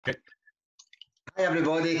Okay. Hi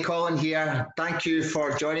everybody, Colin here. Thank you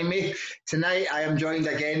for joining me. Tonight I am joined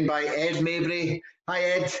again by Ed Mabry. Hi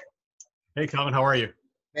Ed. Hey, Colin, how are you?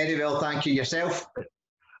 Very well, thank you. Yourself?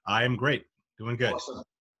 I am great, doing good. Awesome.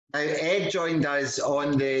 Now Ed joined us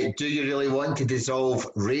on the Do You Really Want to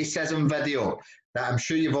Dissolve Racism video that I'm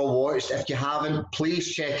sure you've all watched. If you haven't,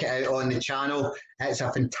 please check it out on the channel. It's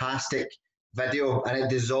a fantastic video and it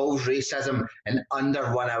dissolves racism in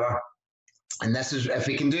under 1 hour. And this is, if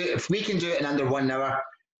we can do it in under 1 hour,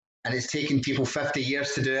 and it's taken people 50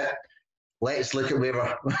 years to do it, let's look at where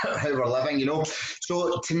we're, how we're living, you know.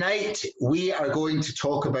 So tonight we are going to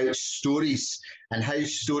talk about stories and how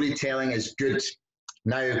storytelling is good.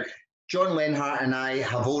 Now, John Lenhart and I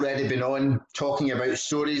have already been on talking about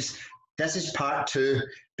stories. This is part 2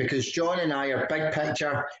 because John and I are big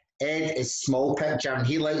picture, Ed is small picture, and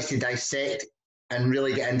he likes to dissect and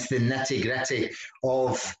really get into the nitty gritty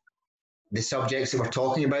of the subjects that we're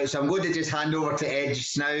talking about. So I'm going to just hand over to Ed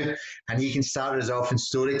just now and he can start us off in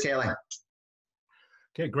storytelling.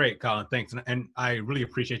 Okay, great, Colin, thanks. And I really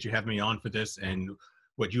appreciate you having me on for this and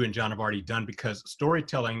what you and John have already done, because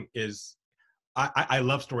storytelling is, I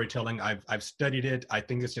love storytelling. I've studied it. I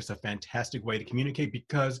think it's just a fantastic way to communicate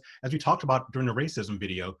because, as we talked about during the racism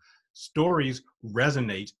video, stories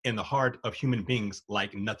resonate in the heart of human beings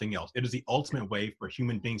like nothing else. It is the ultimate way for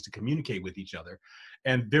human beings to communicate with each other.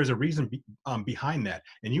 And there's a reason behind that.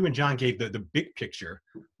 And you and John gave the big picture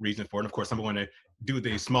reason for it. And of course, I'm going to do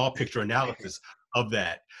the small picture analysis of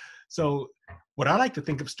that. So what I like to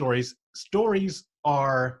think of stories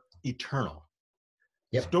are eternal.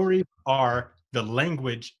 Yep. Stories are the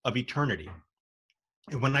language of eternity.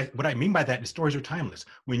 And what I mean by that is stories are timeless.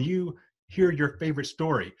 When you hear your favorite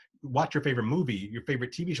story, watch your favorite movie, your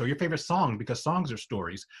favorite TV show, your favorite song, because songs are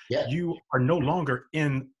stories, you are no longer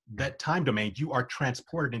in that time domain. You are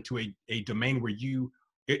transported into a domain where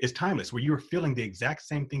it's timeless, where you're feeling the exact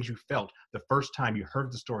same things you felt the first time you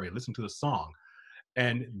heard the story, listened to the song.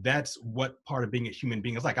 And that's what part of being a human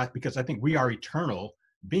being is like, because I think we are eternal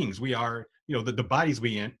beings. We are, the bodies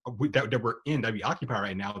that we're in, that we occupy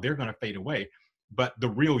right now, they're going to fade away. But the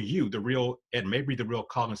real you, the real Ed Mabry, the real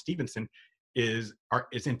Colin Stevenson is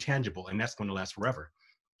intangible, and that's going to last forever.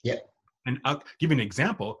 Yeah. And I'll give you an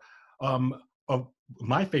example of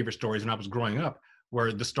my favorite stories when I was growing up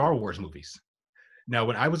were the Star Wars movies. Now,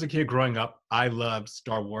 when I was a kid growing up, I loved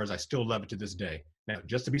Star Wars. I still love it to this day. Now,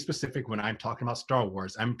 just to be specific, when I'm talking about Star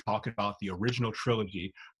Wars, I'm talking about the original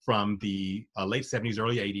trilogy from the late 70s,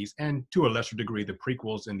 early 80s, and to a lesser degree, the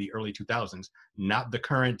prequels in the early 2000s, not the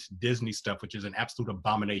current Disney stuff, which is an absolute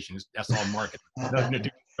abomination. That's all marketing. Nothing to do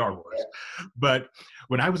with Star Wars. But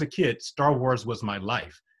when I was a kid, Star Wars was my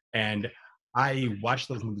life. And I watched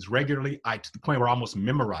those movies regularly, to the point where I almost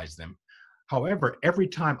memorized them. However, every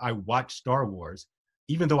time I watch Star Wars,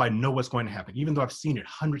 even though I know what's going to happen, even though I've seen it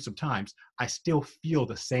hundreds of times, I still feel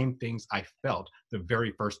the same things I felt the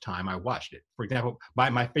very first time I watched it. For example,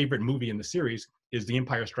 my favorite movie in the series is The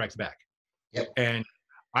Empire Strikes Back. Yep. And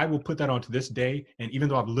I will put that on to this day. And even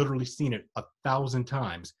though I've literally seen it 1,000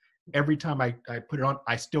 times, every time I put it on,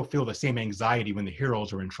 I still feel the same anxiety when the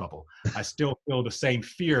heroes are in trouble. I still feel the same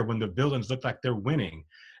fear when the villains look like they're winning.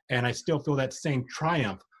 And I still feel that same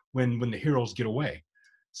triumph when the heroes get away.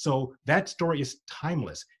 So that story is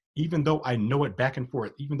timeless, even though I know it back and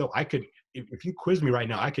forth, even though I could, if you quiz me right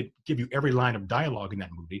now, I could give you every line of dialogue in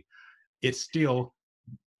that movie. It's still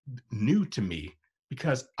new to me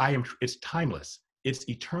because it's timeless, it's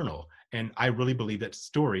eternal. And I really believe that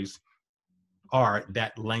stories are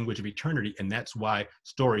that language of eternity. And that's why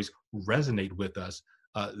stories resonate with us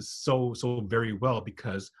so very well,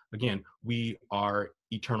 because again, we are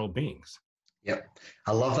eternal beings. Yep.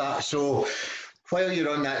 I love that. So while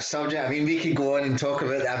you're on that subject, I mean, we could go on and talk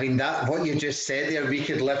about, that, what you just said there, we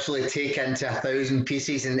could literally take into 1,000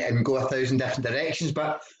 pieces and go 1,000 different directions.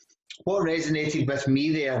 But what resonated with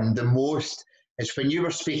me there the most is when you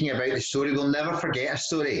were speaking about the story. We'll never forget a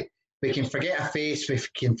story. We can forget a face, we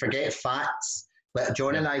can forget facts, like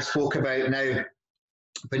John and I spoke about. Now,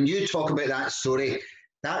 when you talk about that story,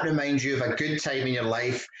 that reminds you of a good time in your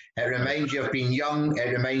life. It reminds you of being young.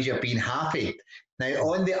 It reminds you of being happy. Now,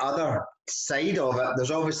 on the other side of it,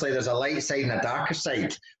 there's a light side and a darker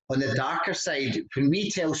side. On the darker side, when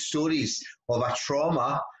we tell stories of a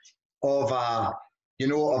trauma, of a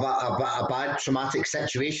bad traumatic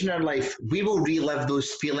situation in our life, we will relive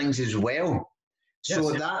those feelings as well. Yes,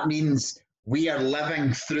 so that means we are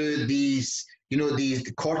living through these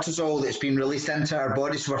cortisol that's been released into our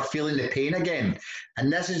bodies, so we're feeling the pain again.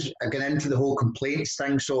 And this is going into the whole complaints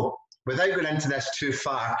thing. So without going into this too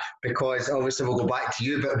far, because obviously we'll go back to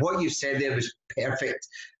you, but what you said there was perfect.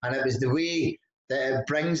 And it was the way that it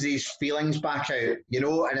brings these feelings back out, you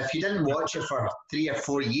know. And if you didn't watch it for 3 or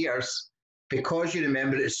 4 years, because you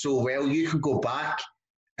remember it so well, you can go back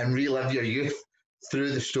and relive your youth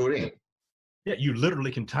through the story. Yeah, you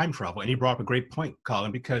literally can time travel, and you brought up a great point,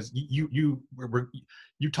 Colin, because you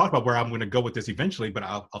talked about where I'm going to go with this eventually, but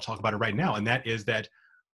I'll talk about it right now, and that is that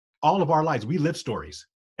all of our lives we live stories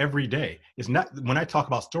every day. It's not, when I talk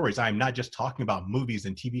about stories, I'm not just talking about movies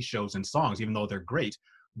and TV shows and songs, even though they're great.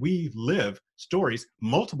 We live stories,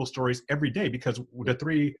 multiple stories every day, because the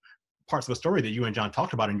three parts of the story that you and John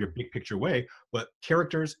talked about in your big picture way, but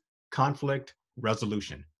characters, conflict,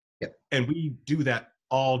 resolution. Yep. And we do that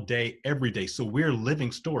all day, every day. So we're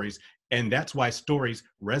living stories. And that's why stories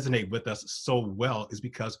resonate with us so well, is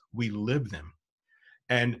because we live them.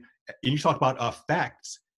 And you talk about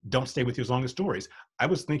facts don't stay with you as long as stories. I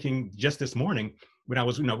was thinking just this morning when I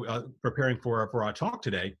was, preparing for our talk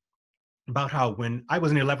today, about how when I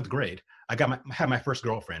was in the 11th grade, I had my first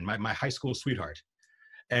girlfriend, my high school sweetheart,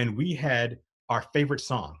 and we had our favorite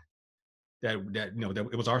song. That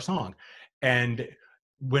it was our song. And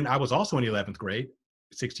when I was also in the 11th grade,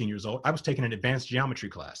 16 years old, I was taking an advanced geometry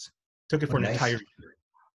class. Took it for an entire year.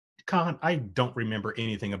 Colin, I don't remember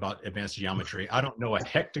anything about advanced geometry. I don't know a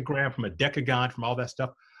hectogram from a decagon, from all that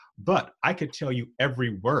stuff, but I could tell you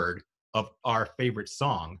every word of our favorite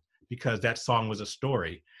song because that song was a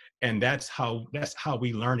story. And that's how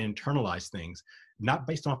we learn and internalize things, not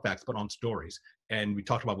based on facts, but on stories. And we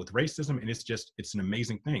talked about with racism, and it's an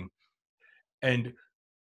amazing thing. And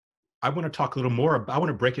I want to talk a little more. I want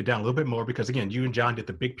to break it down a little bit more because, again, you and John did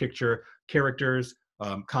the big picture, characters,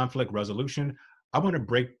 conflict resolution. I want to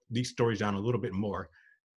break these stories down a little bit more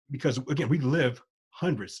because, again, we live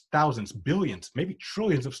hundreds, thousands, billions, maybe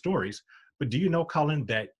trillions of stories. But do you know, Colin,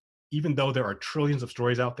 that even though there are trillions of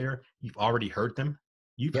stories out there, you've already heard them?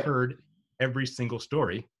 You've heard every single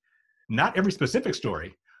story, not every specific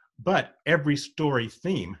story, but every story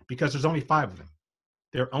theme, because there's only 5 of them.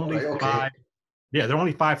 There are only 5. Yeah, there are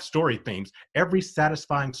only 5 story themes. Every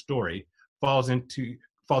satisfying story falls into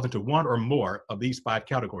one or more of these 5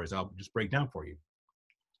 categories. I'll just break down for you.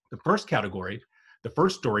 The first category, the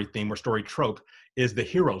first story theme or story trope, is the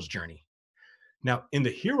hero's journey. Now, in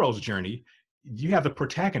the hero's journey, you have the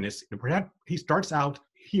protagonist.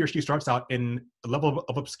 He or she starts out in a level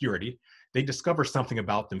of obscurity. They discover something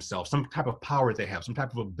about themselves, some type of power they have, some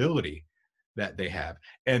type of ability that they have.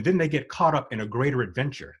 And then they get caught up in a greater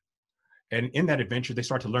adventure. And in that adventure, they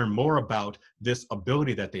start to learn more about this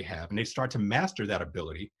ability that they have, and they start to master that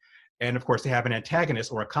ability. And of course, they have an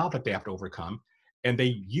antagonist or a conflict they have to overcome, and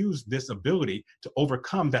they use this ability to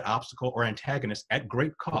overcome that obstacle or antagonist at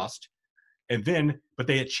great cost. But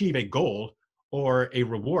they achieve a goal or a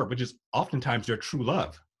reward, which is oftentimes their true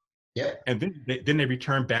love. Yeah. And then they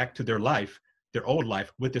return back to their old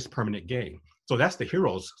life with this permanent gain. So that's the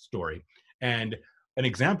hero's story. And an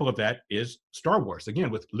example of that is Star Wars. Again,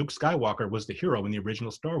 with Luke Skywalker was the hero in the original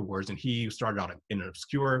Star Wars, and he started out in an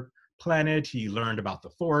obscure planet. He learned about the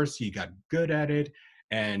Force. He got good at it,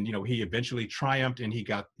 and he eventually triumphed, and he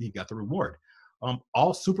got the reward.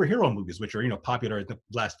 All superhero movies, which are popular in the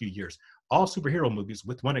last few years, all superhero movies,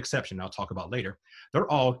 with one exception I'll talk about later, they're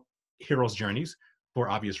all heroes' journeys for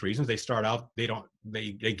obvious reasons. They start out,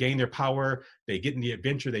 they gain their power, they get in the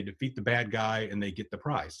adventure, they defeat the bad guy, and they get the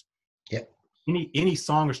prize. Yep. Any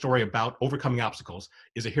song or story about overcoming obstacles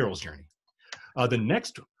is a hero's journey. The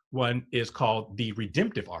next one is called the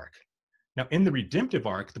redemptive arc. Now, in the redemptive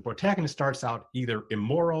arc, the protagonist starts out either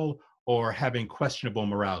immoral or having questionable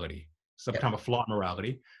morality, some kind of flawed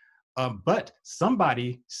morality. But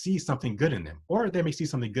somebody sees something good in them, or they may see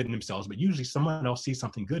something good in themselves, but usually someone else sees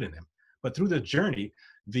something good in them. But through the journey,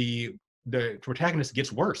 the protagonist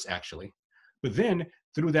gets worse, actually. But then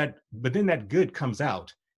that good comes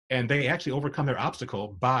out, and they actually overcome their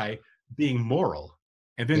obstacle by being moral,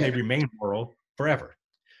 and then they remain moral forever.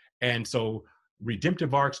 And so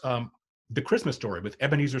redemptive arcs, the Christmas Story with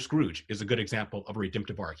Ebenezer Scrooge is a good example of a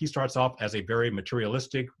redemptive arc. He starts off as a very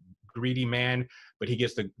materialistic, greedy man, but he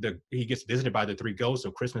gets visited by the 3 ghosts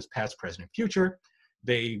of Christmas past, present, and future.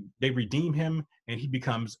 They redeem him, and he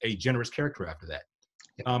becomes a generous character after that.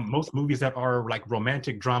 Most movies that are like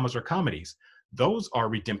romantic dramas or comedies, those are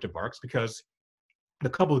redemptive arcs because the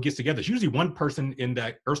couple who gets together, it's usually one person in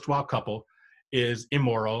that erstwhile couple is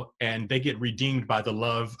immoral, and they get redeemed by the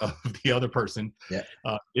love of the other person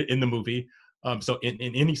in the movie. So in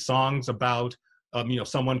any songs about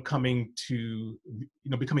someone coming to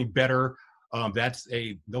becoming better,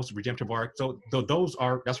 those redemptive arcs. So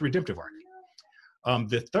that's a redemptive arc.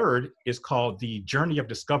 The third is called the journey of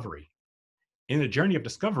discovery. In the journey of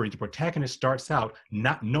discovery, the protagonist starts out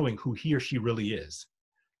not knowing who he or she really is.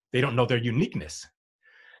 They don't know their uniqueness.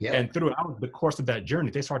 Yeah. And throughout the course of that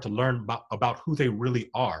journey, they start to learn about who they really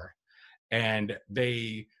are. And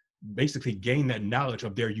they basically gain that knowledge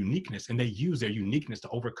of their uniqueness, and they use their uniqueness to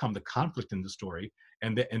overcome the conflict in the story.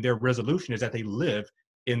 And their resolution is that they live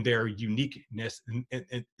in their uniqueness, and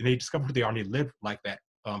they discover who they are, and they live like that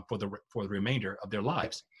for the remainder of their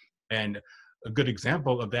lives. And a good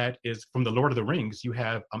example of that is from the Lord of the Rings. You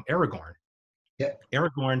have Aragorn. Yeah.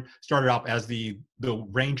 Aragorn started off as the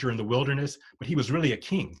ranger in the wilderness, but he was really a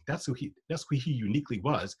king. That's who he uniquely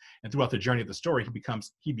was. And throughout the journey of the story, he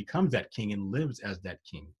becomes that king and lives as that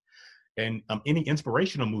king. And any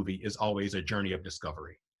inspirational movie is always a journey of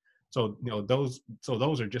discovery. So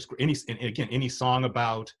those are just any song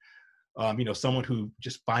about someone who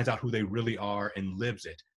just finds out who they really are and lives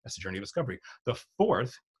it. That's the journey of discovery. The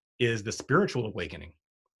fourth is the spiritual awakening.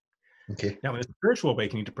 Okay. Now, in the spiritual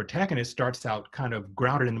awakening, the protagonist starts out kind of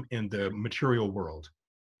grounded in the material world,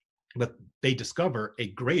 but they discover a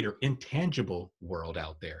greater intangible world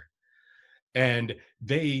out there. And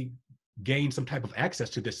they gain some type of access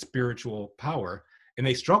to this spiritual power, and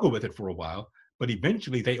they struggle with it for a while, but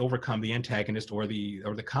eventually they overcome the antagonist or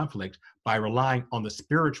the conflict by relying on the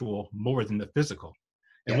spiritual more than the physical.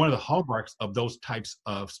 And one of the hallmarks of those types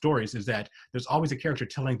of stories is that there's always a character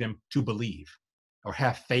telling them to believe or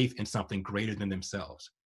have faith in something greater than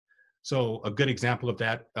themselves. So a good example of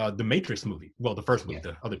that, the Matrix movie. Well, the first movie,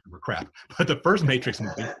 the other two were crap, but the first Matrix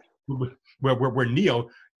movie, where Neo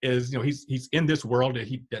is, he's in this world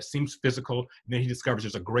that seems physical, and then he discovers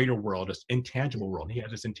there's a greater world, this intangible world. And he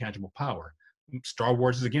has this intangible power. Star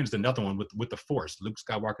Wars is another one with the Force. Luke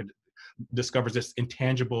Skywalker discovers this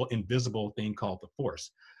intangible, invisible thing called the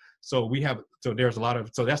Force. So there's a lot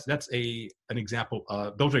of, that's an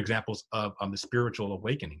example. Those are examples of the spiritual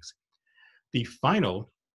awakenings. The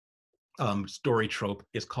final story trope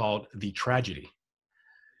is called the tragedy.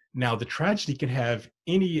 Now, the tragedy can have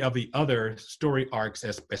any of the other story arcs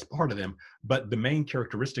as part of them, but the main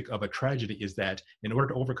characteristic of a tragedy is that in order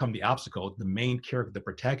to overcome the obstacle, the main character, the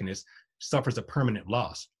protagonist, suffers a permanent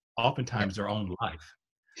loss, oftentimes their own life.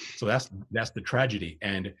 So that's the tragedy.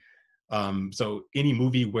 And so any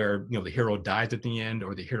movie where the hero dies at the end,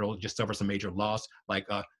 or the hero just suffers a major loss, like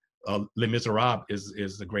Les Miserables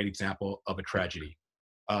is a great example of a tragedy.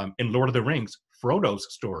 In Lord of the Rings, Frodo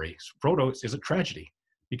is a tragedy,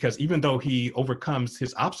 because even though he overcomes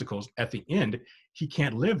his obstacles, at the end, he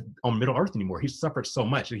can't live on Middle Earth anymore. He's suffered so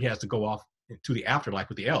much that he has to go off to the afterlife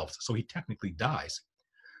with the elves. So he technically dies.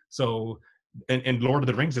 So, and Lord of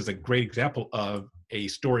the Rings is a great example of a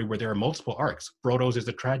story where there are multiple arcs. Frodo's is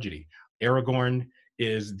a tragedy. Aragorn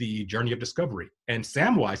is the journey of discovery. And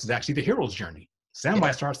Samwise is actually the hero's journey.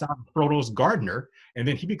 Samwise starts out Frodo's gardener, and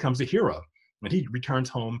then he becomes a hero, and he returns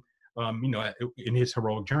home, in his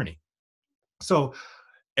heroic journey. So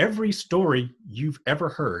every story you've ever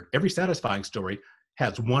heard, every satisfying story,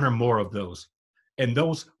 has one or more of those. And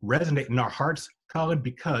those resonate in our hearts, Colin,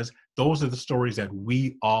 because those are the stories that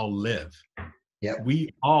we all live. Yep.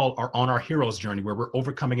 We all are on our hero's journey where we're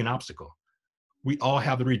overcoming an obstacle. We all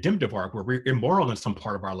have the redemptive arc where we're immoral in some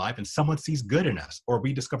part of our life and someone sees good in us, or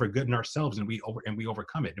we discover good in ourselves and we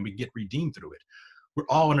overcome it and we get redeemed through it. We're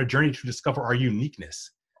all on a journey to discover our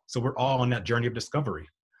uniqueness. So we're all on that journey of discovery.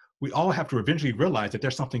 We all have to eventually realize that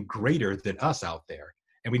there's something greater than us out there.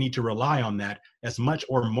 And we need to rely on that as much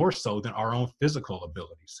or more so than our own physical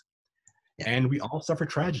abilities. And we all suffer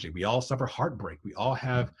tragedy. We all suffer heartbreak. We all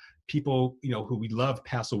have people, who we love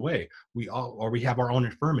pass away. We have our own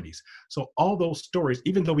infirmities. So all those stories,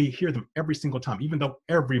 even though we hear them every single time, even though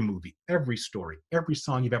every movie, every story, every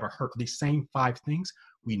song you've ever heard, these same 5 things,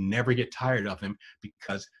 we never get tired of them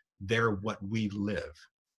because they're what we live.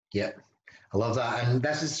 Yeah. I love that, and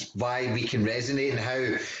this is why we can resonate, and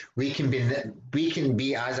how we can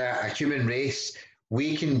be as a human race,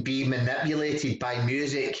 we can be manipulated by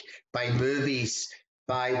music, by movies,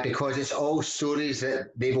 because it's all stories that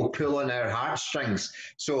they will pull on our heartstrings.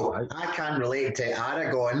 So I can relate to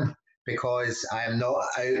Aragorn because I am not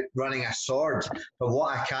out running a sword, but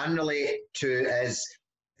what I can relate to is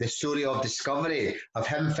the story of discovery, of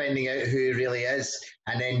him finding out who he really is,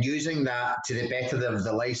 and then using that to the better of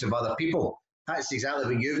the lives of other people. That's exactly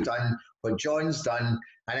what you've done, what John's done,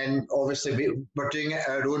 and then obviously we're doing it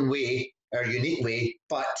our own way, our unique way,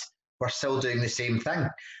 but we're still doing the same thing.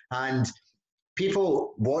 And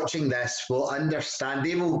people watching this will understand.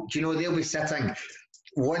 They'll be sitting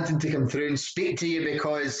wanting to come through and speak to you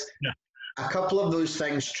because a couple of those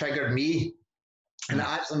things triggered me, and it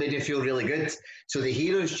actually made me feel really good. So the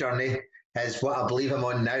hero's journey is what I believe I'm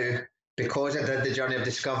on now because I did the journey of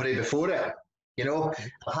discovery before it. I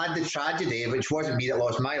had the tragedy, which wasn't me that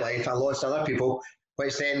lost my life. I lost other people,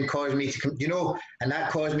 which then caused me to, and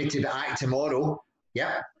that caused me to act tomorrow.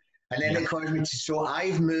 Yep. And then it caused me to, so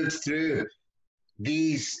I've moved through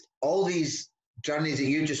all these journeys that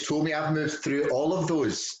you just told me. I've moved through all of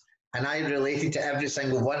those, and I related to every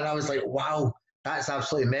single one. And I was like, wow, that's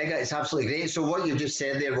absolutely mega. It's absolutely great. So what you just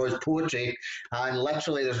said there was poetry, and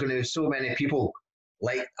literally there's going to be so many people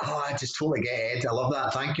like, oh, I just totally get it. I love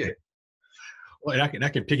that. Thank you. Well, and I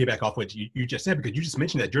can piggyback off what you just said, because you just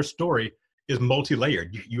mentioned that your story is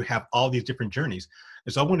multi-layered. You have all these different journeys.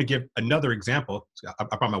 And so I want to give another example. I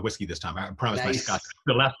brought my whiskey this time. I promised my scotch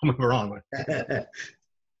the last one we were on.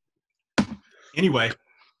 Anyway,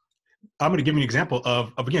 I'm going to give you an example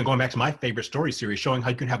of again, going back to my favorite story series, showing how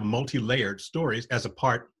you can have multi-layered stories as a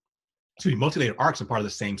part, multi-layered arcs as part of the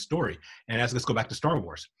same story. And let's go back to Star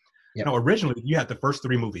Wars. Yep. Now, originally, you had the first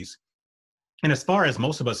 3 movies. And as far as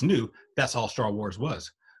most of us knew, that's all Star Wars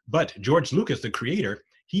was. But George Lucas, the creator,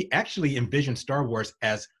 he actually envisioned Star Wars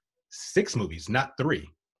as 6 movies, not 3.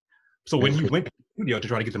 So when he went to the studio to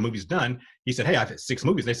try to get the movies done, he said, hey, I've had 6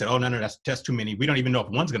 movies. They said, oh, no, that's too many. We don't even know if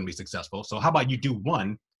one's going to be successful. So how about you do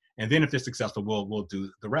one? And then if they're successful, we'll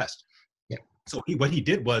do the rest. Yeah. So what he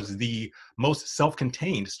did was the most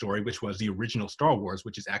self-contained story, which was the original Star Wars,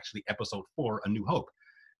 which is actually Episode 4, A New Hope.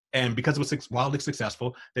 And because it was wildly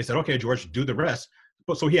successful, they said, okay, George, do the rest.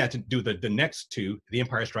 But so he had to do the next 2, The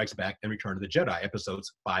Empire Strikes Back and Return of the Jedi,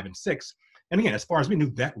 episodes 5 and 6. And again, as far as we knew,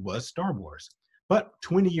 that was Star Wars. But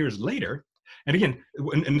 20 years later, and again,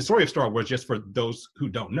 in the story of Star Wars, just for those who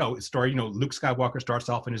don't know, it's story, Luke Skywalker starts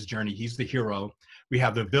off in his journey. He's the hero. We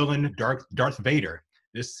have the villain, Darth Vader,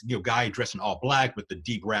 this guy dressed in all black with the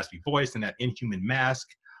deep, raspy voice and that inhuman mask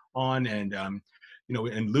on. And,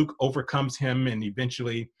 and Luke overcomes him, and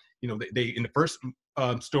eventually, they in the first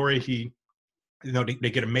story, they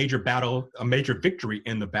get a major victory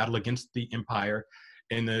in the battle against the Empire.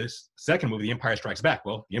 In the second movie, The Empire Strikes Back,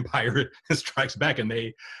 well, the Empire strikes back, and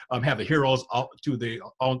they have the heroes on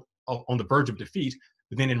the verge of defeat.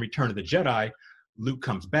 But then in Return of the Jedi, Luke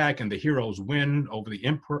comes back, and the heroes win over the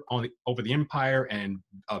Empire, and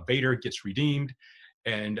Vader gets redeemed,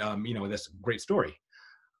 and that's a great story.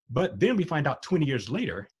 But then we find out 20 years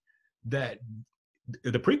later that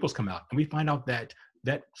the prequels come out, and we find out that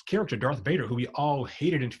character, Darth Vader, who we all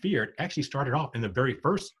hated and feared, actually started off in the very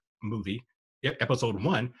first movie, Episode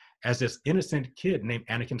 1, as this innocent kid named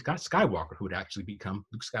Anakin Skywalker, who would actually become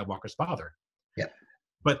Luke Skywalker's father. Yeah.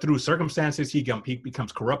 But through circumstances, he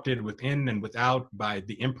becomes corrupted within and without by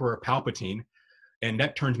the Emperor Palpatine, and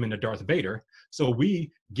that turns him into Darth Vader. So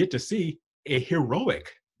we get to see a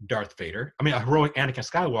heroic Darth Vader, a heroic Anakin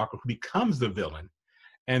Skywalker, who becomes the villain.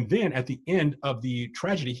 And then at the end of the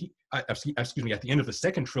tragedy, at the end of the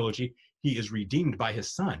second trilogy, he is redeemed by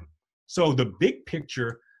his son. So the big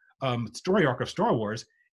picture story arc of Star Wars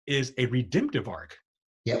is a redemptive arc.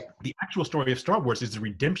 Yep. The actual story of Star Wars is the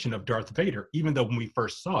redemption of Darth Vader, even though when we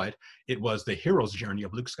first saw it, it was the hero's journey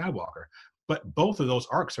of Luke Skywalker. But both of those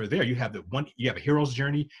arcs are there. You have a hero's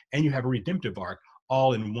journey and you have a redemptive arc,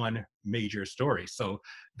 all in one major story. So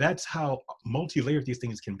that's how multi-layered these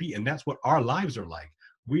things can be. And that's what our lives are like.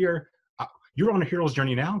 You're on a hero's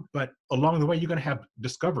journey now, but along the way, you're going to have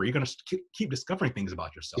discovery. You're going to keep discovering things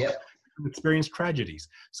about yourself. Yep. You experience tragedies.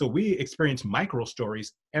 So we experience micro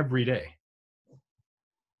stories every day.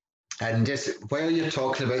 And just while you're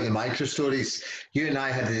talking about the micro stories, you and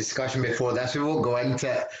I had a discussion before this. We won't go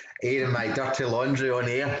into airing my dirty laundry on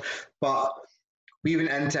air, but we went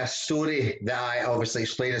into a story that I obviously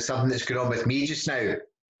explained as something that's going on with me just now.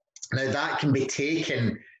 Now that can be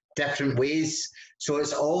taken different ways. So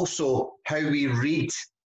it's also how we read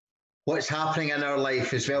what's happening in our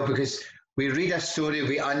life as well, because we read a story,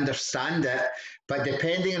 we understand it, but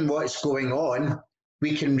depending on what's going on,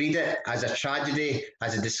 we can read it as a tragedy,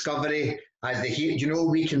 as a discovery,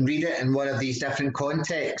 we can read it in one of these different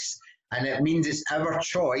contexts. And it means it's our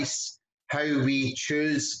choice how we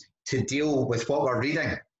choose to deal with what we're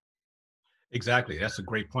reading. Exactly. That's a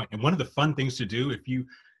great point. And one of the fun things to do, if you,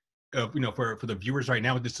 for the viewers right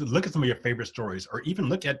now, is to look at some of your favorite stories, or even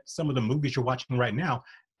look at some of the movies you're watching right now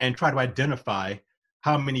and try to identify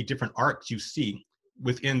how many different arcs you see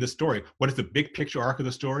within the story. What is the big picture arc of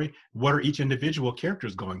the story? What are each individual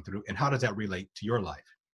characters going through? And how does that relate to your life?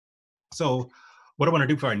 So what I want to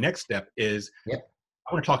do for our next step is I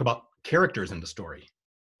want to talk about characters in the story,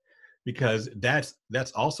 because that's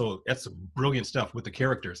brilliant stuff with the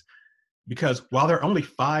characters. Because while there are only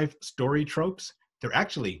 5 story tropes, there are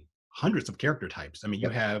actually hundreds of character types. You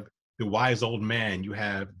have the wise old man, you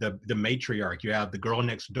have the matriarch, you have the girl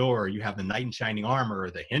next door, you have the knight in shining armor,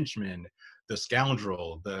 the henchman, the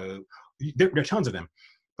scoundrel, there are tons of them.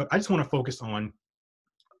 But I just want to focus on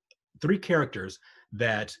 3 characters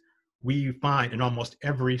that we find in almost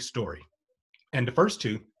every story. And the first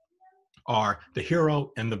two are the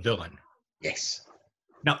hero and the villain. Yes.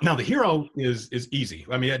 Now the hero is easy.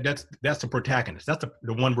 I mean, that's the protagonist. That's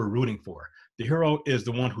the one we're rooting for. The hero is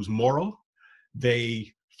the one who's moral.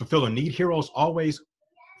 They fulfill a need. Heroes always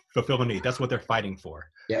fulfill a need. That's what they're fighting for.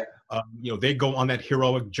 Yeah. They go on that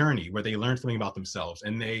heroic journey where they learn something about themselves,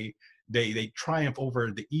 and they triumph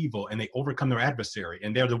over the evil, and they overcome their adversary.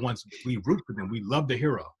 And they're the ones we root for them. We love the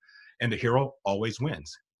hero, and the hero always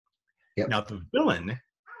wins. Yep. Now the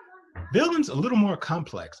villain's a little more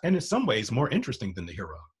complex, and in some ways more interesting than the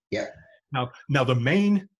hero. Yeah. Now the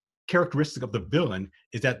main characteristic of the villain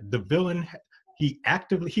is that the villain, he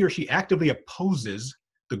or she actively opposes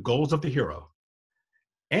the goals of the hero,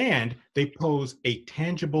 and they pose a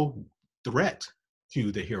tangible threat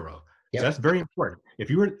to the hero. Yep. So that's very important. If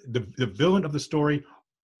you were the villain of the story,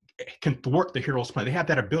 can thwart the hero's plan. They have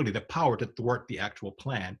that ability, the power to thwart the actual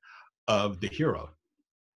plan of the hero.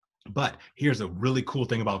 But here's a really cool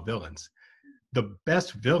thing about villains. The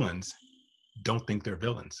best villains don't think they're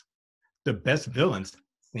villains. The best villains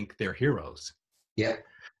think they're heroes. Yeah.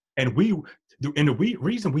 And the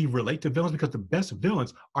reason we relate to villains, because the best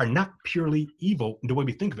villains are not purely evil in the way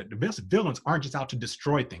we think of it. The best villains aren't just out to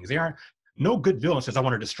destroy things. No good villain says, I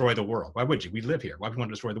want to destroy the world. Why would you? We live here. Why would you want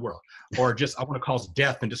to destroy the world? Or just, I want to cause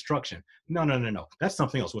death and destruction. No. That's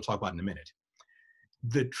something else we'll talk about in a minute.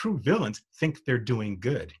 The true villains think they're doing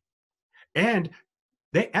good. And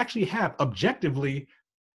they actually have objectively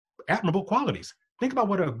admirable qualities. Think about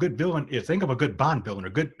what a good villain is. Think of a good Bond villain, a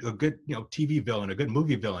good TV villain, a good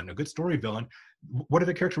movie villain, a good story villain. What are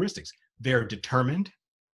the characteristics? They're determined,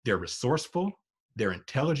 they're resourceful, they're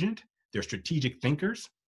intelligent, they're strategic thinkers.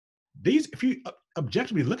 These, if you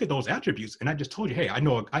objectively look at those attributes, and I just told you, hey, I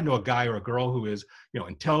know a guy or a girl who is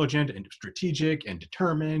intelligent and strategic and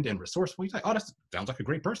determined and resourceful. He's like, oh, that sounds like a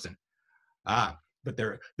great person. But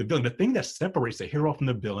the villain, the thing that separates the hero from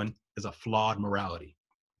the villain is a flawed morality.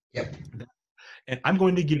 Yep. And I'm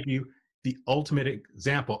going to give you the ultimate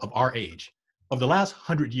example of our age. Of the last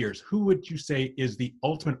 100 years, who would you say is the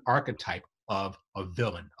ultimate archetype of a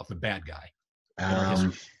villain, of the bad guy?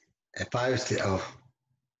 If I was to,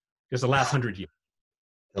 Just the last 100 years.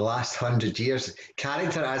 The last 100 years.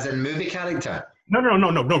 Character as in movie character? No,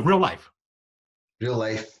 real life. Real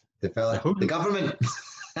life. The fella. The government.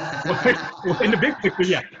 Well, in the big picture,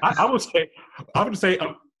 yeah. I would say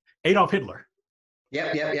Adolf Hitler.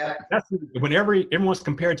 Yep. That's whenever everyone's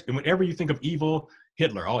compared to, whenever you think of evil,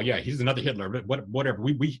 Hitler. Oh yeah, he's another Hitler. But whatever.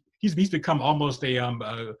 He's become almost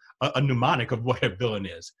a mnemonic of what a villain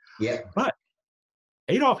is. Yeah. But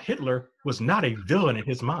Adolf Hitler was not a villain in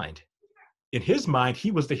his mind. In his mind,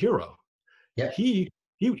 he was the hero. Yeah. He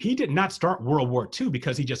did not start World War II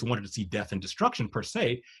because he just wanted to see death and destruction per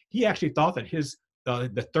se. He actually thought that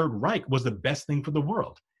the Third Reich was the best thing for the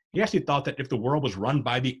world. He actually thought that if the world was run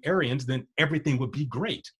by the Aryans, then everything would be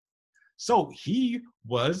great. So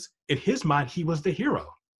in his mind, he was the hero.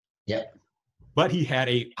 Yep. But he had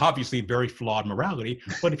obviously very flawed morality.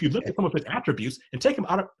 But if you look at some of his attributes and take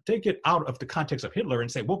it out of the context of Hitler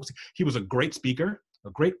and say, he was a great speaker, a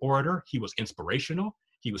great orator. He was inspirational.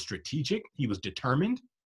 He was strategic. He was determined.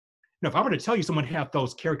 Now, if I were to tell you someone had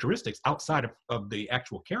those characteristics outside of the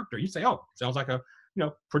actual character, you'd say, oh, sounds like a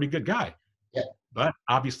pretty good guy. Yeah. But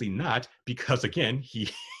obviously not, because again, he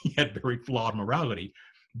had very flawed morality.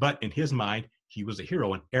 But in his mind, he was a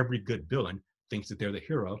hero, and every good villain thinks that they're the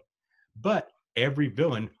hero. But every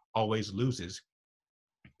villain always loses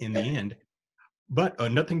in the end. But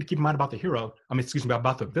another thing to keep in mind about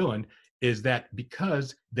about the villain, is that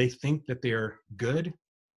because they think that they're good,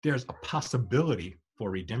 there's a possibility for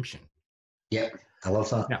redemption. Yeah, I love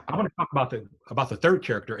that. Now, I want to talk about the third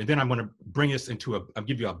character, and then I'm going to bring us into I'll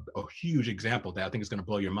give you a huge example that I think is going to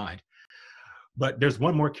blow your mind. But there's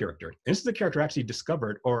one more character. This is a character I actually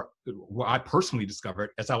discovered, or I personally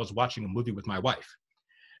discovered, as I was watching a movie with my wife.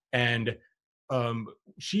 And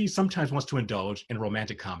she sometimes wants to indulge in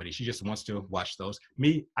romantic comedy. She just wants to watch those.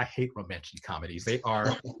 Me, I hate romantic comedies. They are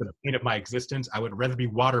the pain of my existence. I would rather be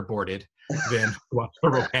waterboarded than watch a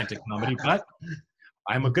romantic comedy. But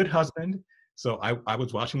I'm a good husband, so I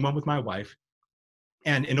was watching one with my wife.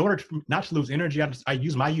 And in order not to lose energy, I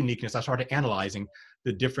use my uniqueness. I started analyzing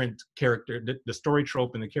the different character, the story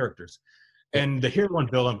trope and the characters. And the hero and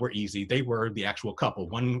villain were easy. They were the actual couple.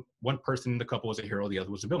 One person in the couple was a hero, the other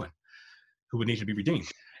was a villain who would need to be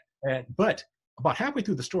redeemed. But about halfway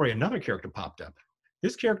through the story, another character popped up.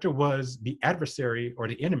 This character was the adversary or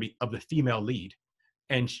the enemy of the female lead.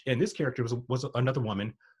 And this character was another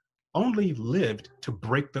woman, only lived to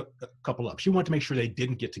break the couple up. She wanted to make sure they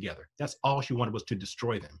didn't get together. That's all she wanted, was to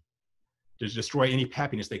destroy them. to destroy any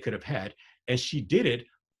happiness they could have had. And she did it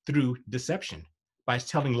through deception, by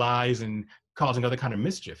telling lies and causing other kind of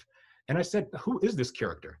mischief. And I said, who is this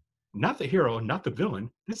character? Not the hero, not the villain.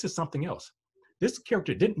 This is something else. This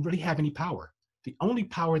character didn't really have any power. The only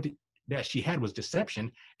power that she had was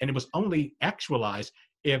deception, and it was only actualized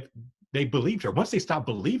if they believed her. Once they stopped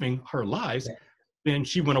believing her lies, then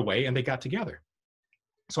she went away and they got together.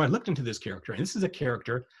 So I looked into this character, and this is a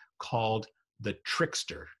character called the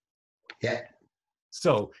trickster. Yeah.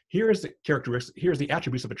 So here's the characteristic, here's the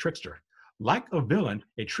attributes of a trickster. Like a villain,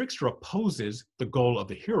 a trickster opposes the goal of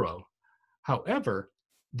the hero. However,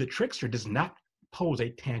 the trickster does not pose a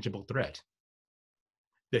tangible threat.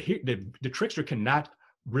 The trickster cannot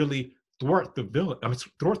really thwart the villain,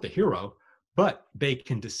 thwart the hero, but they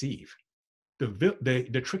can deceive.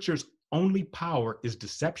 The trickster's only power is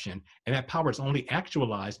deception, and that power is only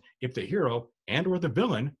actualized if the hero and or the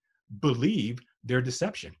villain believe their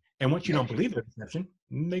deception. And once you don't believe their deception,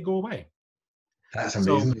 they go away. That's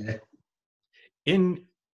amazing.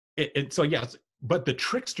 So yes, but the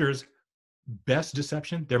trickster's best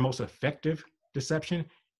deception, their most effective deception,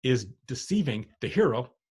 is deceiving the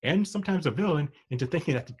hero and sometimes the villain into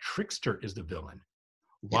thinking that the trickster is the villain.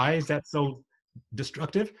 Why is that so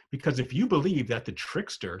destructive? Because if you believe that the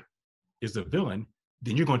trickster is the villain,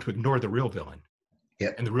 then you're going to ignore the real villain.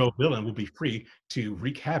 Yep. And the real villain will be free to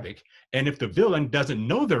wreak havoc. And if the villain doesn't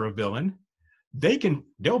know they're a villain,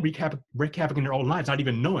 they'll wreak havoc in their own lives, not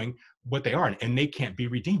even knowing what they are. And they can't be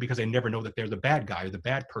redeemed because they never know that they're the bad guy or the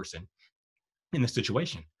bad person in the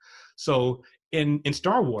situation. So in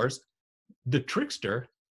Star Wars, the trickster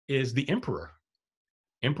is the Emperor.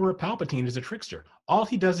 Emperor Palpatine is a trickster. All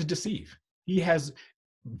he does is deceive.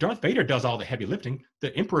 Darth Vader does all the heavy lifting.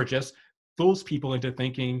 The Emperor just fools people into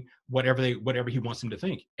thinking whatever he wants them to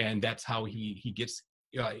think. And that's how he gets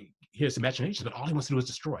his imagination, but all he wants to do is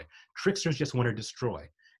destroy. Tricksters just want to destroy.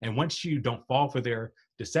 And once you don't fall for their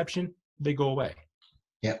deception, they go away.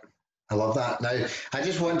 Yep. I love that. Now, I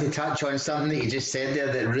just want to touch on something that you just said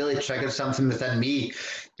there that really triggered something within me.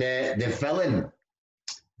 The villain.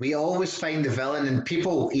 We always find the villain, and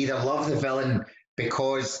people either love the villain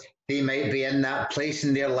because they might be in that place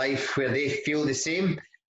in their life where they feel the same,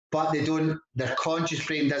 but their conscious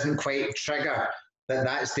brain doesn't quite trigger that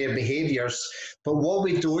that's their behaviors. But what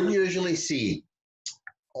we don't usually see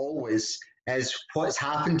always is what's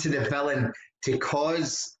happened to the villain to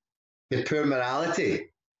cause the poor morality.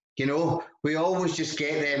 You know, we always just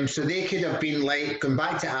get them. So they could have been like, going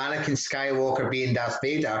back to Anakin Skywalker being Darth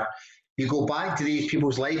Vader, you go back to these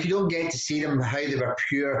people's life, you don't get to see them how they were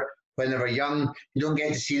pure when they were young. You don't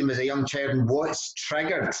get to see them as a young child and what's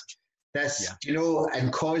triggered this, you know,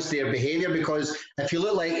 and caused their behavior. Because if you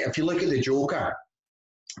look at the Joker,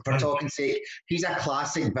 for talking sake, he's a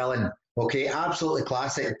classic villain, okay, absolutely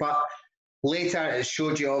classic. But later it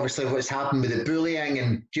showed you obviously what's happened with the bullying,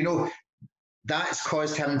 and you know, that's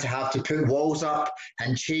caused him to have to put walls up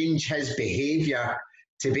and change his behavior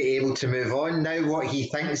to be able to move on. Now what he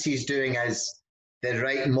thinks he's doing is the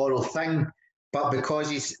right moral thing, but because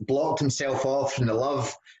he's blocked himself off from the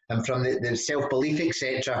love and from the self-belief,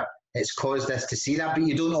 etc., it's caused us to see that. But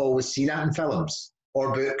you don't always see that in films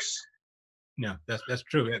or books. No, that's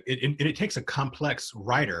true. It takes a complex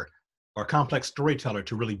writer or complex storyteller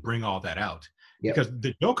to really bring all that out. Yep. Because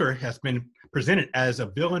the Joker has been presented as a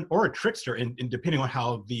villain or a trickster, in depending on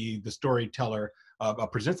how the storyteller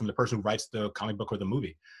presents him, the person who writes the comic book or the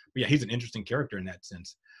movie. But yeah, he's an interesting character in that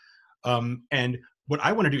sense. And what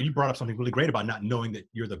I want to do, you brought up something really great about not knowing that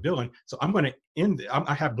you're the villain. So I'm going to end.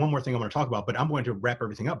 I have one more thing I want to talk about, but I'm going to wrap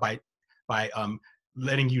everything up by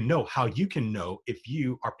letting you know how you can know if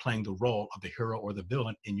you are playing the role of the hero or the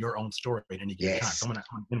villain in your own story at any given time. So I'm going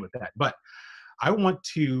to end with that. But I want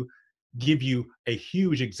to give you a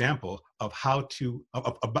huge example of how to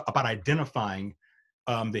about identifying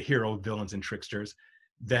the hero, villains, and tricksters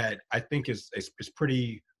that I think is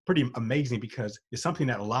pretty amazing, because it's something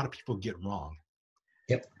that a lot of people get wrong.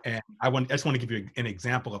 Yep. And I just want to give you an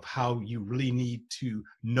example of how you really need to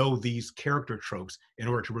know these character tropes in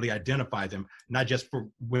order to really identify them, not just for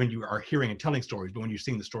when you are hearing and telling stories, but when you're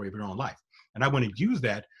seeing the story of your own life. And I want to use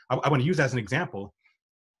that. I want to use as an example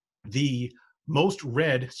the most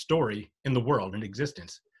read story in the world in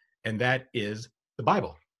existence, and that is the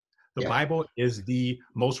Bible. The Bible is the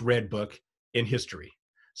most read book in history.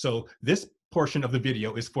 So this portion of the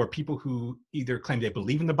video is for people who either claim they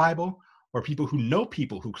believe in the Bible or people who know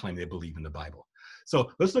people who claim they believe in the Bible. So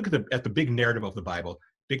let's look at the big narrative of the Bible,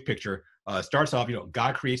 big picture. Starts off,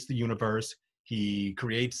 God creates the universe. He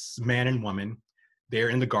creates man and woman. They're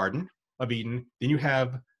in the Garden of Eden. Then you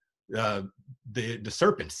have the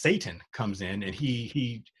serpent, Satan, comes in, and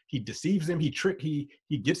he he deceives them,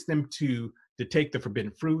 he gets them to take the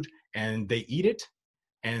forbidden fruit, and they eat it,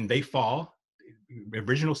 and they fall,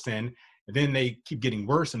 original sin. And then they keep getting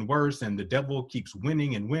worse and worse, and the devil keeps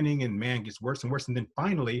winning and winning, and man gets worse and worse. And then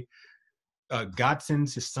finally, God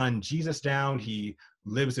sends his son Jesus down. He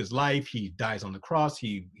lives his life. He dies on the cross.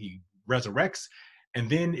 He resurrects. And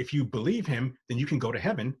then if you believe him, then you can go to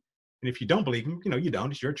heaven. And if you don't believe him, you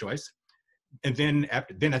don't. It's your choice. And then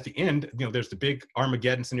at the end, there's the big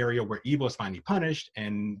Armageddon scenario where evil is finally punished,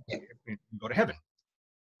 and you go to heaven.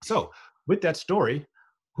 So with that story,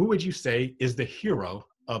 who would you say is the hero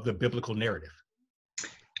of the biblical narrative?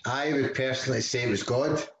 I would personally say it was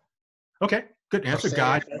God. Okay, good answer.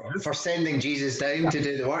 God. For sending Jesus down to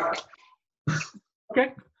do the work.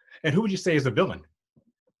 Okay. And who would you say is the villain?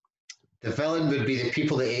 The villain would be the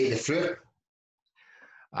people that ate the fruit.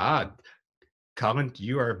 Colin,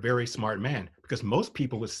 you are a very smart man, because most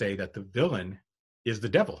people would say that the villain is the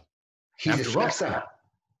devil. He's a trickster.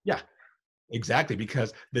 Yeah, exactly,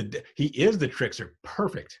 because he is the trickster.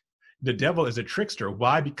 Perfect. The devil is a trickster.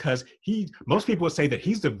 Why? Because most people would say that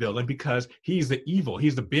he's the villain because he's the evil.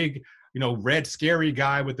 He's the big, red, scary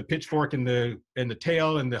guy with the pitchfork and the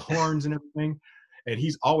tail and the horns and everything. And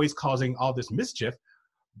he's always causing all this mischief.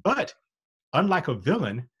 But unlike a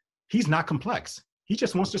villain, he's not complex. He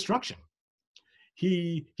just wants destruction.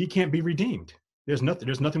 He can't be redeemed. There's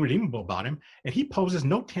nothing redeemable about him. And he poses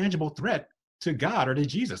no tangible threat to God or to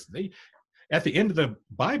Jesus. At the end of the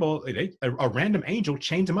Bible, a random angel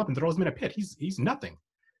chains him up and throws him in a pit. He's nothing.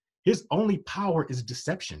 His only power is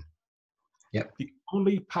deception. Yep. The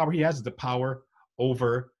only power he has is the power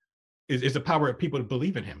is the power of people to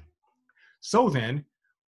believe in him. So then,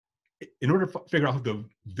 in order to figure out who the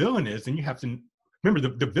villain is, then you have to remember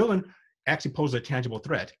the villain actually poses a tangible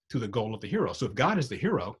threat to the goal of the hero. So if God is the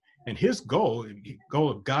hero and his goal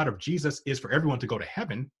of God, of Jesus, is for everyone to go to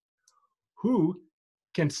heaven, who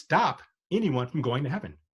can stop anyone from going to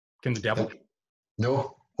heaven? Can the devil?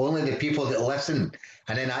 No, only the people that listen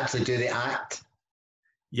and then actually do the act.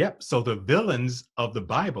 Yep. So the villains of the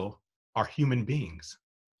Bible are human beings.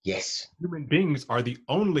 Yes. Human beings are the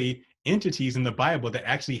only entities in the Bible that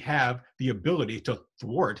actually have the ability to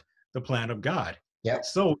thwart the plan of God. Yep.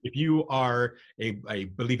 So if you are a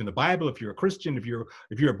believe in the Bible, if you're a Christian, if you're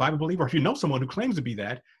a Bible believer, if you know someone who claims to be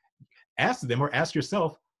that, ask them or ask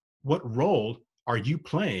yourself, what role are you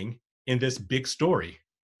playing in this big story?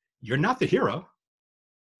 You're not the hero.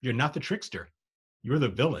 You're not the trickster. You're the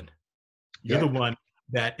villain. You're the one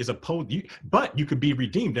that is opposed. But you could be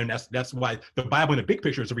redeemed, and that's why the Bible in the big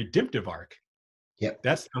picture is a redemptive arc. Yep.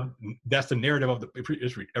 That's the narrative of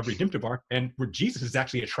a redemptive arc, and where Jesus is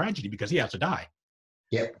actually a tragedy because he has to die.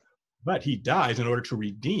 Yep. But he dies in order to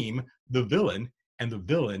redeem the villain, and the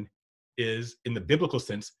villain is, in the biblical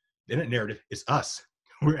sense, in that narrative, is us.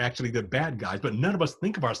 We're actually the bad guys, but none of us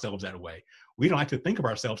think of ourselves that way. We don't like to think of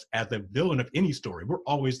ourselves as the villain of any story. We're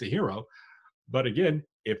always the hero. But again,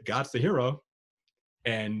 if God's the hero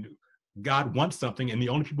and God wants something, and the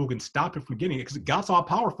only people who can stop him from getting it, because God's all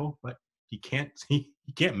powerful, but he can't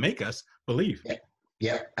make us believe.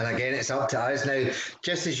 Yeah, and again, it's up to us now.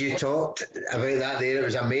 Just as you talked about that there, it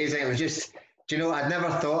was amazing. It was just, I'd never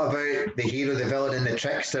thought about the hero, the villain, and the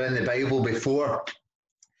trickster in the Bible before.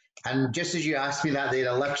 And just as you asked me that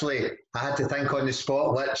there, I had to think on the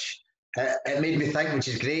spot, which it made me think, which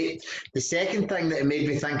is great. The second thing that it made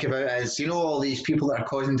me think about is, all these people that are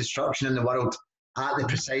causing destruction in the world at the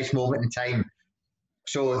precise moment in time.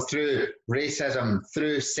 So through racism,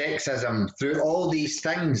 through sexism, through all these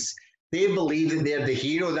things, they believe that they're the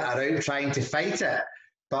hero that are out trying to fight it.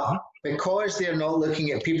 But because they're not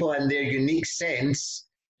looking at people in their unique sense,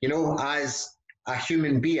 as a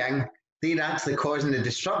human being, they're actually causing the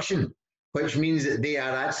destruction, which means that they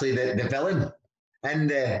are actually the villain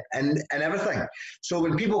and everything. So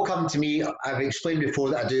when people come to me, I've explained before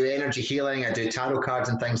that I do energy healing, I do tarot cards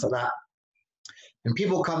and things like that. And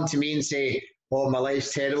people come to me and say, oh, my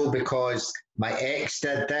life's terrible because my ex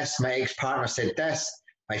did this, my ex-partner said this,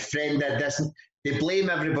 my friend did this. They blame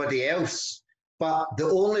everybody else. But the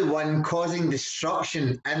only one causing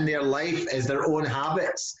destruction in their life is their own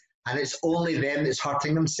habits. And it's only them that's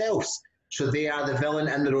hurting themselves. So they are the villain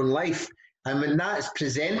in their own life. And when that is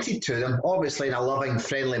presented to them, obviously in a loving,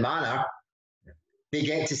 friendly manner, they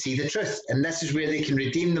get to see the truth. And this is where they can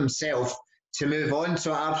redeem themselves to move on.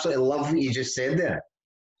 So I absolutely love what you just said there.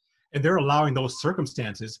 And they're allowing those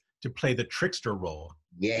circumstances to play the trickster role.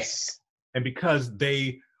 Yes. And because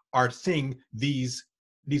they are seeing these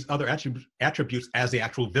other attributes as the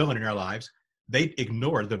actual villain in their lives, they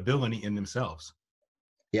ignore the villainy in themselves.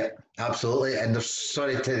 Yep, absolutely. And there's,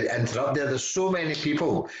 sorry to interrupt there, there's so many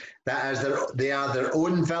people that they are their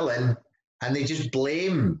own villain, and they just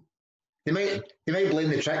blame. They might blame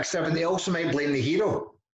the trickster, but they also might blame the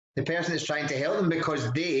hero, the person that's trying to help them,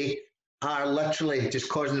 because they are literally just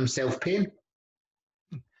causing themselves pain.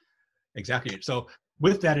 Exactly. So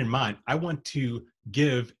with that in mind, I want to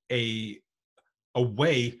give a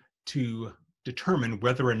way to determine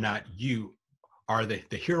whether or not you are the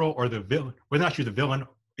hero or the villain, whether or not you're the villain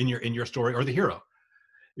in your story or the hero,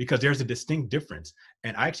 because there's a distinct difference.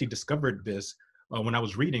 And I actually discovered this when I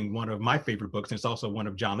was reading one of my favorite books, and it's also one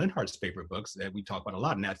of John Lenhart's favorite books that we talk about a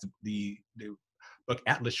lot, and that's the book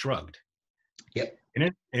Atlas Shrugged. Yep.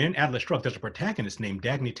 And in Atlas Shrugged, there's a protagonist named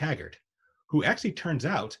Dagny Taggart, who actually turns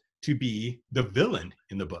out to be the villain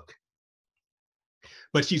in the book.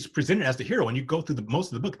 But she's presented as the hero, and you go through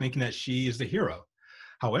most of the book thinking that she is the hero.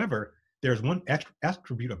 However, there's one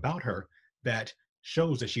attribute about her that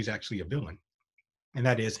shows that she's actually a villain, and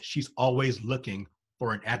that is she's always looking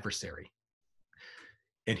for an adversary.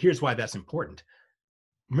 And here's why that's important.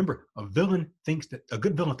 Remember, a good villain thinks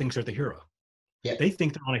they're the hero. Yep. They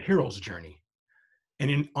think they're on a hero's journey.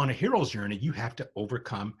 And on a hero's journey, you have to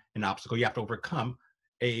overcome an obstacle. You have to overcome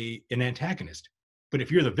an antagonist. But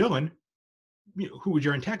if you're the villain, who is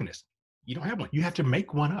your antagonist? You don't have one. You have to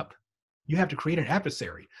make one up. You have to create an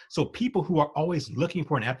adversary. So people who are always looking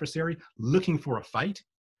for an adversary, looking for a fight,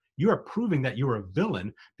 you are proving that you're a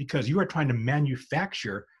villain because you are trying to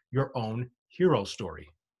manufacture your own hero story.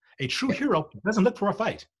 A true hero doesn't look for a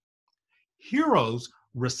fight. Heroes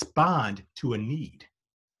respond to a need.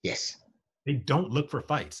 Yes. They don't look for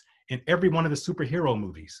fights. In every one of the superhero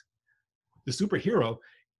movies, the superhero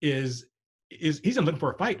he's not looking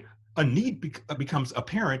for a fight. A need becomes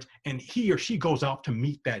apparent, and he or she goes out to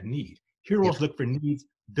meet that need. Heroes look for needs,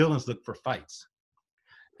 villains look for fights.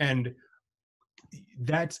 And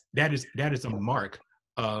that is a mark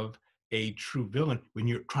of a true villain when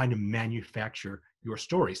you're trying to manufacture your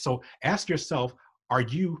story. So ask yourself, are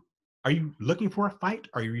you looking for a fight?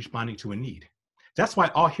 Or are you responding to a need? That's why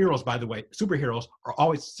all heroes, by the way, superheroes, are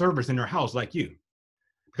always servers in their house like you,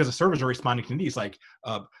 because the servers are responding to needs. Like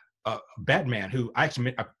Batman, who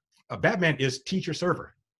Batman is teacher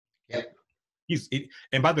server. Yep.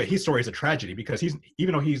 And by the way, his story is a tragedy because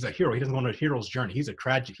even though he's a hero, he doesn't go on a hero's journey. He's a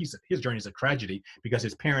tragedy. His journey is a tragedy because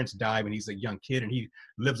his parents die when he's a young kid, and he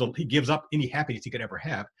gives up any happiness he could ever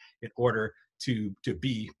have in order to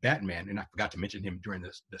be Batman. And I forgot to mention him during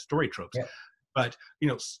the story tropes. Yep. But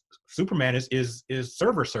Superman is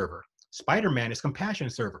server. Spider-Man is compassion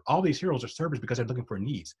server. All these heroes are servers because they're looking for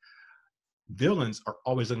needs. Villains are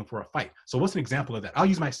always looking for a fight. So what's an example of that? I'll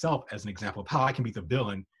use myself as an example of how I can be the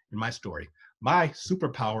villain in my story. My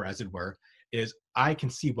superpower, as it were, is I can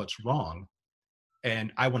see what's wrong,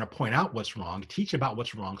 and I want to point out what's wrong, teach about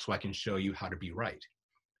what's wrong so I can show you how to be right.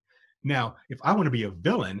 Now, if I want to be a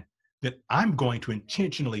villain, then I'm going to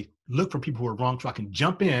intentionally look for people who are wrong so I can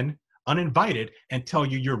jump in uninvited and tell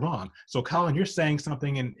you you're wrong. So Colin, you're saying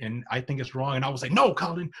something and I think it's wrong. And I will say, no,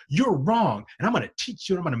 Colin, you're wrong. And I'm going to teach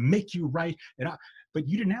you, and I'm going to make you right. But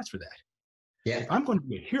you didn't ask for that. Yeah. If I'm going to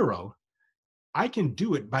be a hero, I can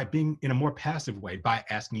do it by being in a more passive way, by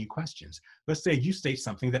asking you questions. Let's say you state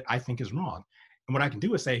something that I think is wrong. And what I can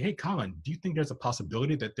do is say, hey, Colin, do you think there's a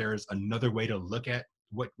possibility that there's another way to look at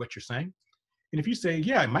what you're saying? And if you say,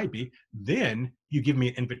 yeah, it might be, then you give me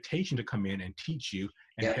an invitation to come in and teach you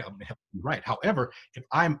and help you right. However, if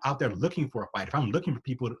I'm out there looking for a fight, if I'm looking for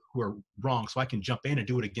people who are wrong so I can jump in and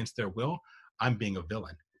do it against their will, I'm being a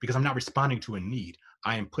villain because I'm not responding to a need.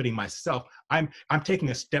 I am putting myself, I'm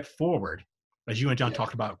taking a step forward, as you and John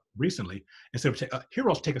talked about recently. Instead of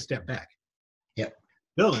heroes take a step back. Yep.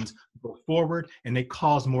 Villains go forward and they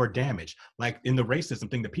cause more damage. Like in the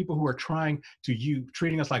racism thing, the people who are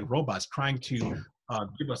treating us like robots, trying to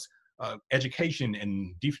give us education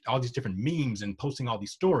and all these different memes and posting all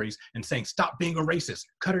these stories and saying, stop being a racist,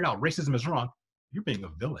 cut it out, racism is wrong. You're being a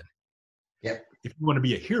villain. Yep. If you want to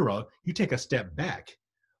be a hero, you take a step back,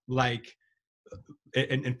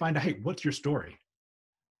 and find out, hey, what's your story?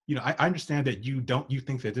 I understand that you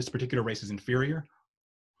think that this particular race is inferior.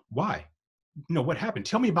 Why? What happened?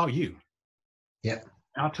 Tell me about you. Yeah.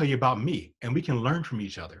 I'll tell you about me, and we can learn from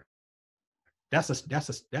each other. That's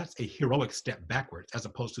a heroic step backwards as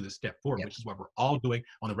opposed to the step forward, which is what we're all doing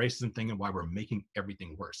on the racism thing and why we're making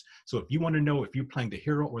everything worse. So if you want to know if you're playing the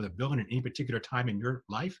hero or the villain at any particular time in your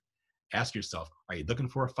life, ask yourself, are you looking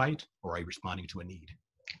for a fight or are you responding to a need?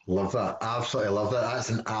 Love that. Absolutely love that. That's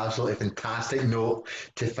an absolutely fantastic note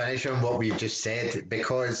to finish on what we've just said,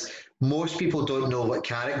 because most people don't know what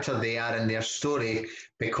character they are in their story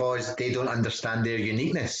because they don't understand their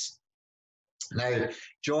uniqueness. Now,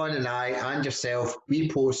 John and I and yourself, we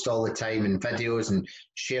post all the time in videos and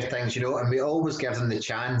share things, and we always give them the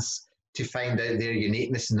chance to find out their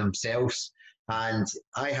uniqueness in themselves. And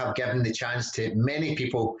I have given the chance to many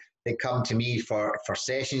people that come to me for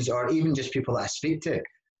sessions, or even just people that I speak to.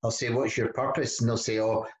 I'll say, "What's your purpose?" And they'll say,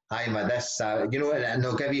 "Oh, I'm a this," and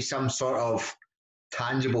they'll give you some sort of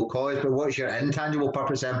tangible cause. But what's your intangible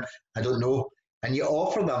purpose? I don't know. And you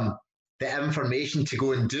offer them the information to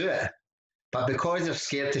go and do it. But because they're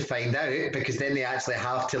scared to find out, because then they actually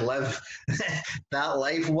have to live that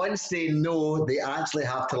life. Once they know, they actually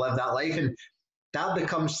have to live that life. And that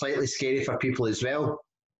becomes slightly scary for people as well.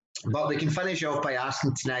 But we can finish off by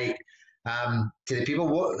asking tonight to the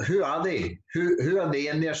people, who are they? Who are they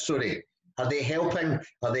in their story? Are they helping?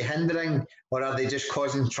 Are they hindering? Or are they just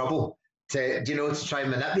causing trouble to try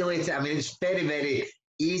and manipulate it? I mean, it's very, very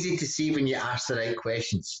easy to see when you ask the right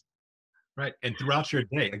questions. Right. And throughout your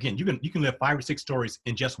day, again, you can live 5 or 6 stories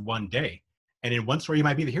in just one day. And in one story, you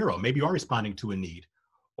might be the hero. Maybe you are responding to a need.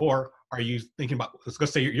 Or are you thinking about,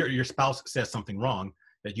 let's say your spouse says something wrong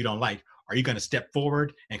that you don't like. Are you going to step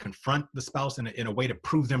forward and confront the spouse in a way to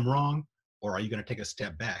prove them wrong? Or are you going to take a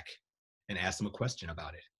step back and ask them a question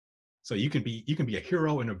about it? So you can be a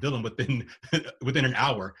hero and a villain within an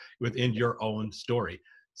hour within your own story.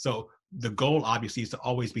 So the goal obviously is to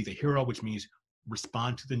always be the hero, which means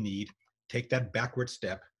respond to the need, take that backward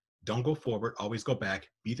step, don't go forward, always go back,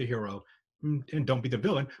 be the hero, and don't be the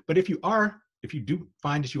villain. But if you do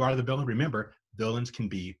find that you are the villain, remember, villains can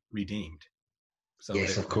be redeemed. So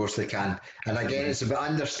yes, of course they can. And again, it's about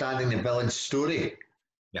understanding the villain's story.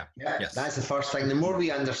 Yeah. Yes. That's the first thing. The more we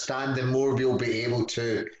understand, the more we'll be able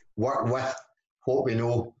to work with what we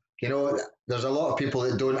know. There's a lot of people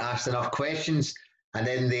that don't ask enough questions and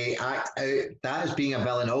then they act out. That is being a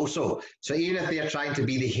villain also. So even if they're trying to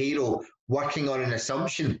be the hero working on an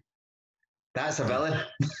assumption, that's a villain.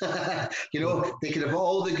 They could have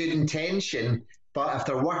all the good intention, but if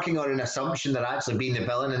they're working on an assumption, they're actually being the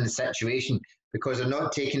villain in the situation because they're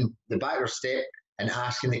not taking the backward step and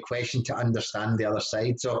asking the question to understand the other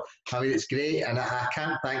side. So, I mean, it's great, and I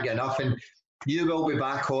can't thank you enough. And you will be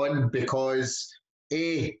back on because,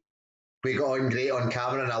 we got on great on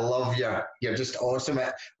camera, and I love you're just awesome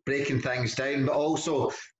at breaking things down, but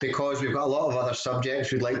also because we've got a lot of other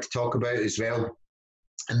subjects we'd like to talk about as well.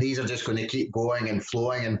 And these are just going to keep going and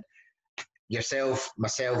flowing. And yourself,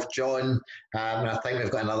 myself, John, and I think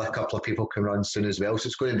we've got another couple of people coming on soon as well. So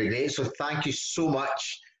it's going to be great. So thank you so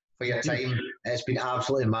much for your time. It's been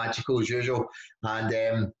absolutely magical as usual.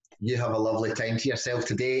 And you have a lovely time to yourself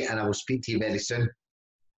today, and I will speak to you very soon.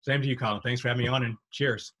 Same to you, Colin. Thanks for having me on, and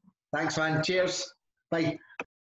cheers. Thanks, man. Cheers. Bye.